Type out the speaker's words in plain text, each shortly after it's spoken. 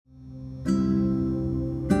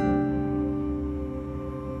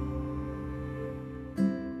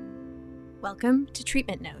Welcome to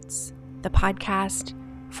Treatment Notes, the podcast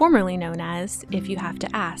formerly known as If You Have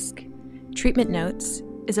to Ask. Treatment Notes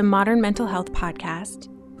is a modern mental health podcast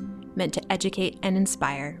meant to educate and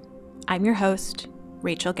inspire. I'm your host,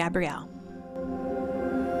 Rachel Gabrielle.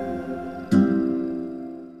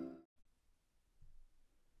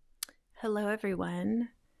 Hello, everyone.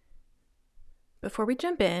 Before we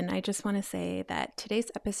jump in, I just want to say that today's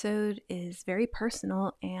episode is very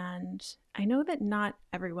personal, and I know that not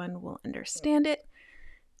everyone will understand it,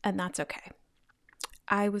 and that's okay.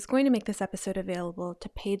 I was going to make this episode available to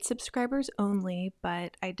paid subscribers only,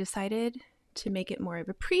 but I decided to make it more of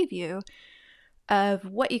a preview of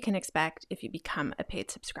what you can expect if you become a paid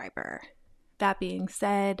subscriber. That being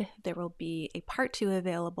said, there will be a part 2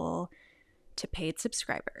 available to paid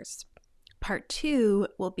subscribers. Part 2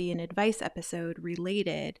 will be an advice episode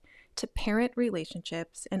related to parent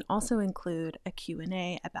relationships and also include a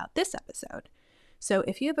Q&A about this episode. So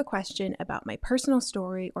if you have a question about my personal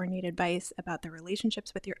story or need advice about the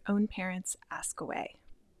relationships with your own parents, ask away.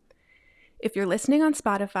 If you're listening on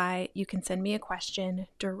Spotify, you can send me a question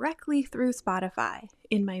directly through Spotify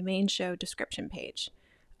in my main show description page.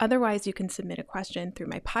 Otherwise, you can submit a question through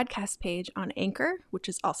my podcast page on Anchor, which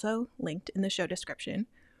is also linked in the show description,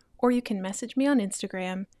 or you can message me on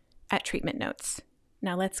Instagram at Treatment Notes.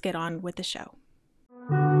 Now let's get on with the show.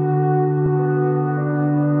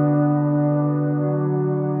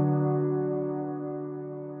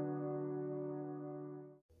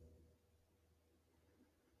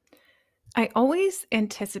 I always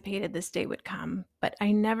anticipated this day would come, but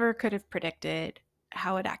I never could have predicted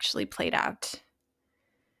how it actually played out.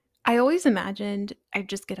 I always imagined I'd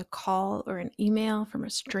just get a call or an email from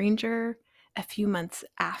a stranger a few months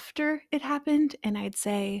after it happened, and I'd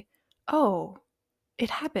say, "Oh, it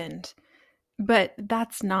happened." But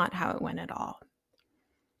that's not how it went at all.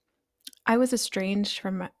 I was estranged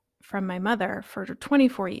from my mother for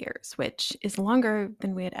 24 years, which is longer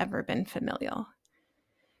than we had ever been familial.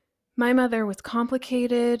 My mother was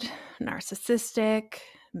complicated, narcissistic,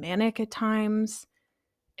 manic at times,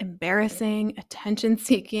 embarrassing,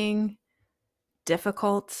 attention-seeking,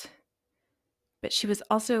 difficult, but she was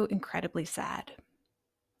also incredibly sad.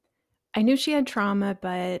 I knew she had trauma,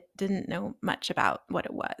 but didn't know much about what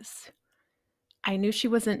it was. I knew she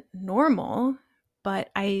wasn't normal, but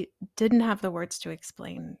I didn't have the words to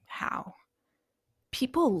explain how.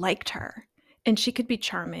 People liked her, and she could be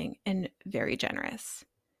charming and very generous.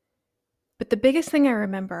 But the biggest thing I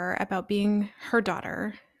remember about being her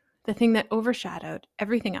daughter, the thing that overshadowed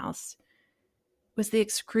everything else, was the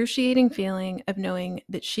excruciating feeling of knowing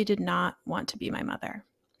that she did not want to be my mother.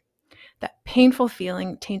 That painful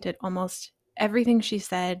feeling tainted almost everything she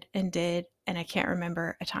said and did, and I can't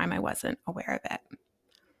remember a time I wasn't aware of it.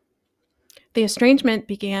 The estrangement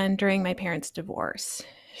began during my parents' divorce.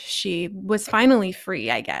 She was finally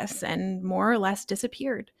free, I guess, and more or less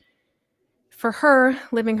disappeared. For her,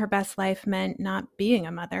 living her best life meant not being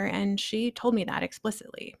a mother, and she told me that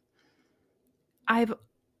explicitly. I've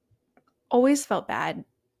always felt bad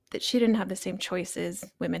that she didn't have the same choices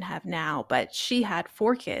women have now, but she had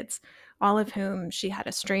 4 kids, all of whom she had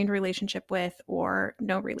a strained relationship with or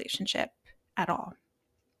no relationship at all.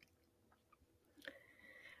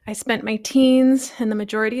 I spent my teens and the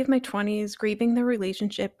majority of my 20s grieving the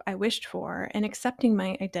relationship I wished for and accepting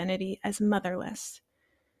my identity as motherless.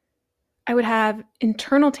 I would have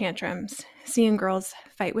internal tantrums, seeing girls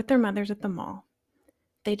fight with their mothers at the mall.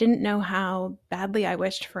 They didn't know how badly I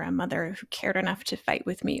wished for a mother who cared enough to fight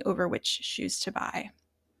with me over which shoes to buy.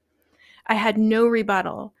 I had no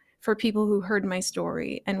rebuttal for people who heard my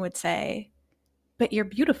story and would say, "But you're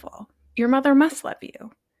beautiful. Your mother must love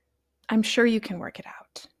you. I'm sure you can work it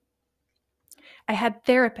out." I had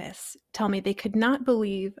therapists tell me they could not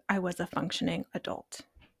believe I was a functioning adult.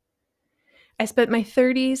 I spent my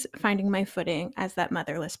 30s finding my footing as that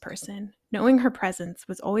motherless person, knowing her presence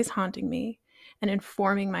was always haunting me and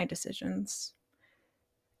informing my decisions.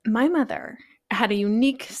 My mother had a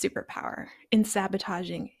unique superpower in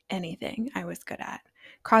sabotaging anything I was good at,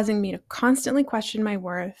 causing me to constantly question my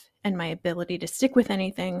worth and my ability to stick with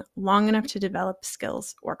anything long enough to develop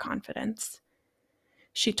skills or confidence.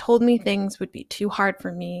 She told me things would be too hard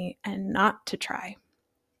for me and not to try.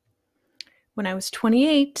 When I was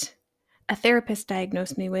 28, a therapist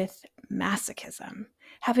diagnosed me with masochism,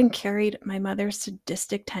 having carried my mother's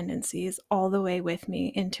sadistic tendencies all the way with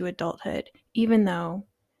me into adulthood, even though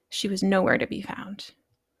she was nowhere to be found.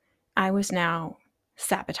 I was now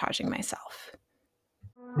sabotaging myself.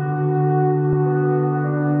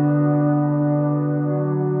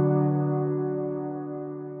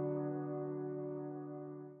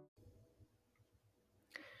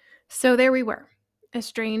 So there we were,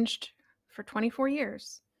 estranged for 24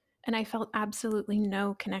 years, and I felt absolutely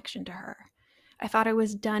no connection to her. I thought I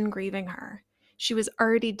was done grieving her. She was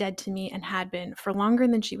already dead to me and had been for longer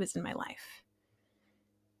than she was in my life.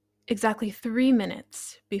 Exactly 3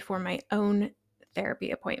 minutes before my own therapy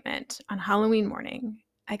appointment on Halloween morning,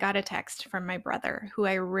 I got a text from my brother, who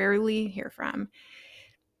I rarely hear from.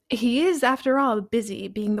 He is, after all, busy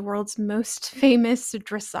being the world's most famous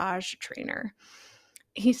dressage trainer.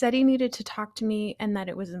 He said he needed to talk to me and that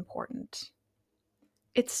it was important.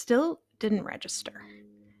 It still didn't register.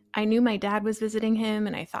 I knew my dad was visiting him,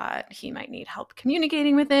 and I thought he might need help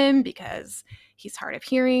communicating with him because he's hard of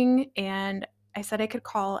hearing. And I said I could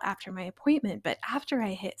call after my appointment. But after I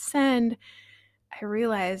hit send, I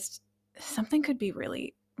realized something could be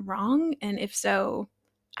really wrong. And if so,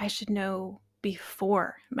 I should know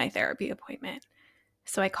before my therapy appointment.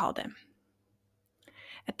 So I called him.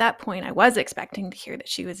 At that point, I was expecting to hear that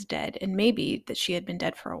she was dead and maybe that she had been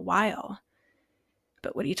dead for a while.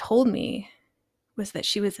 But what he told me was that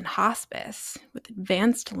she was in hospice with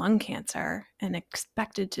advanced lung cancer and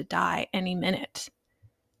expected to die any minute.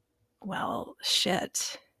 Well,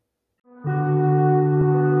 shit.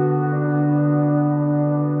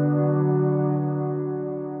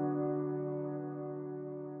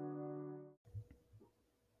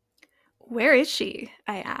 Where is she?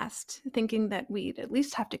 I asked, thinking that we'd at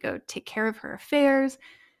least have to go take care of her affairs,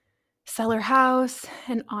 sell her house,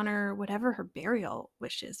 and honor whatever her burial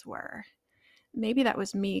wishes were. Maybe that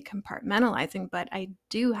was me compartmentalizing, but I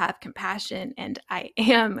do have compassion and I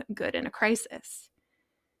am good in a crisis.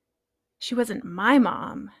 She wasn't my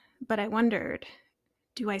mom, but I wondered,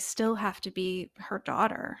 do I still have to be her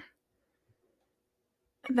daughter?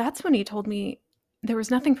 That's when he told me there was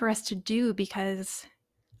nothing for us to do because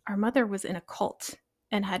our mother was in a cult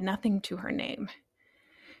and had nothing to her name.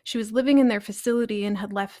 She was living in their facility and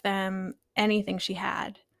had left them anything she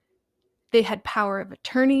had. They had power of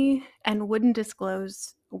attorney and wouldn't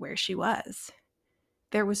disclose where she was.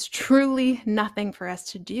 There was truly nothing for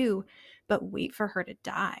us to do but wait for her to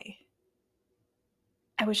die.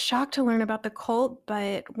 I was shocked to learn about the cult,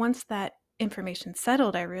 but once that information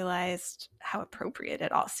settled, I realized how appropriate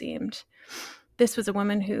it all seemed. This was a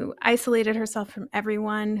woman who isolated herself from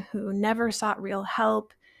everyone, who never sought real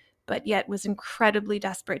help, but yet was incredibly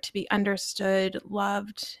desperate to be understood,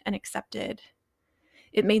 loved, and accepted.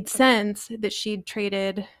 It made sense that she'd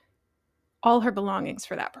traded all her belongings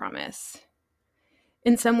for that promise.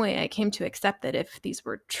 In some way, I came to accept that if these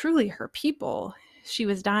were truly her people, she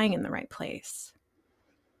was dying in the right place.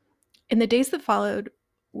 In the days that followed,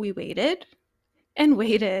 we waited and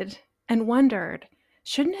waited and wondered,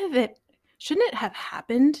 shouldn't it have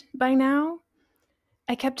happened by now?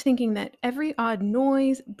 I kept thinking that every odd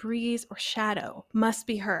noise, breeze, or shadow must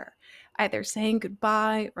be her, either saying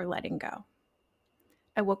goodbye or letting go.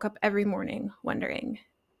 I woke up every morning wondering,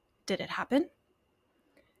 did it happen?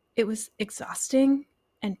 It was exhausting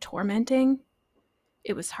and tormenting.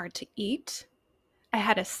 It was hard to eat. I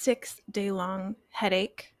had a 6-day-long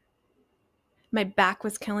headache. My back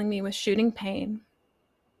was killing me with shooting pain.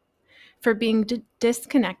 For being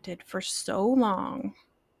disconnected for so long,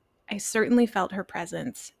 I certainly felt her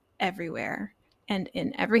presence everywhere and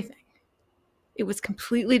in everything. It was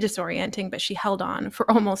completely disorienting, but she held on for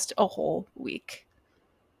almost a whole week.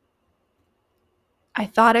 I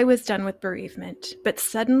thought I was done with bereavement, but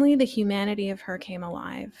suddenly the humanity of her came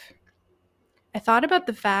alive. I thought about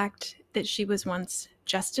the fact that she was once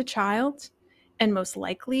just a child, and most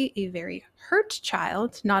likely a very hurt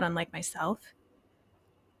child, not unlike myself.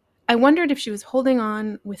 I wondered if she was holding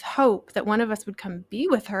on with hope that one of us would come be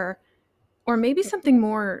with her, or maybe something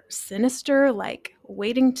more sinister, like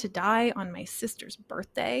waiting to die on my sister's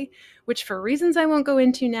birthday, which for reasons I won't go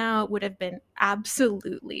into now would have been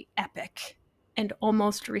absolutely epic and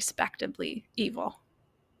almost respectably evil.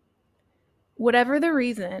 Whatever the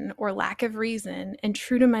reason or lack of reason, and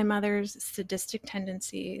true to my mother's sadistic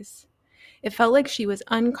tendencies, it felt like she was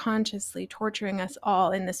unconsciously torturing us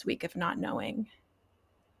all in this week of not knowing.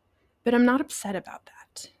 But I'm not upset about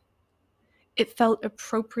that. It felt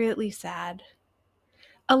appropriately sad,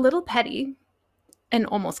 a little petty, and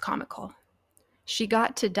almost comical. She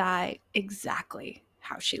got to die exactly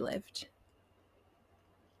how she lived.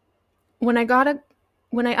 When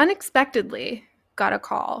I unexpectedly got a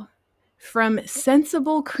call from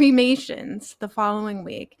Sensible Cremations the following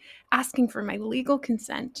week asking for my legal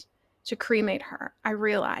consent to cremate her, I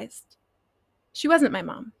realized she wasn't my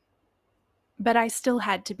mom, but I still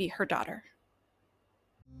had to be her daughter.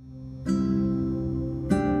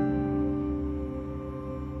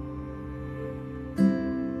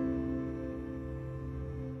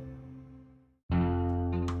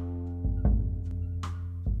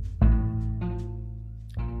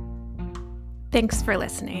 Thanks for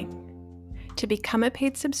listening. To become a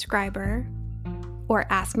paid subscriber, or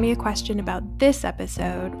ask me a question about this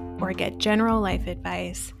episode, or get general life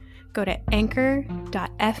advice, go to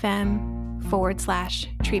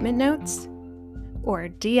anchor.fm/treatment notes, or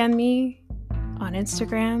DM me on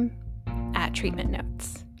Instagram @treatment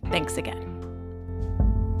notes. Thanks again.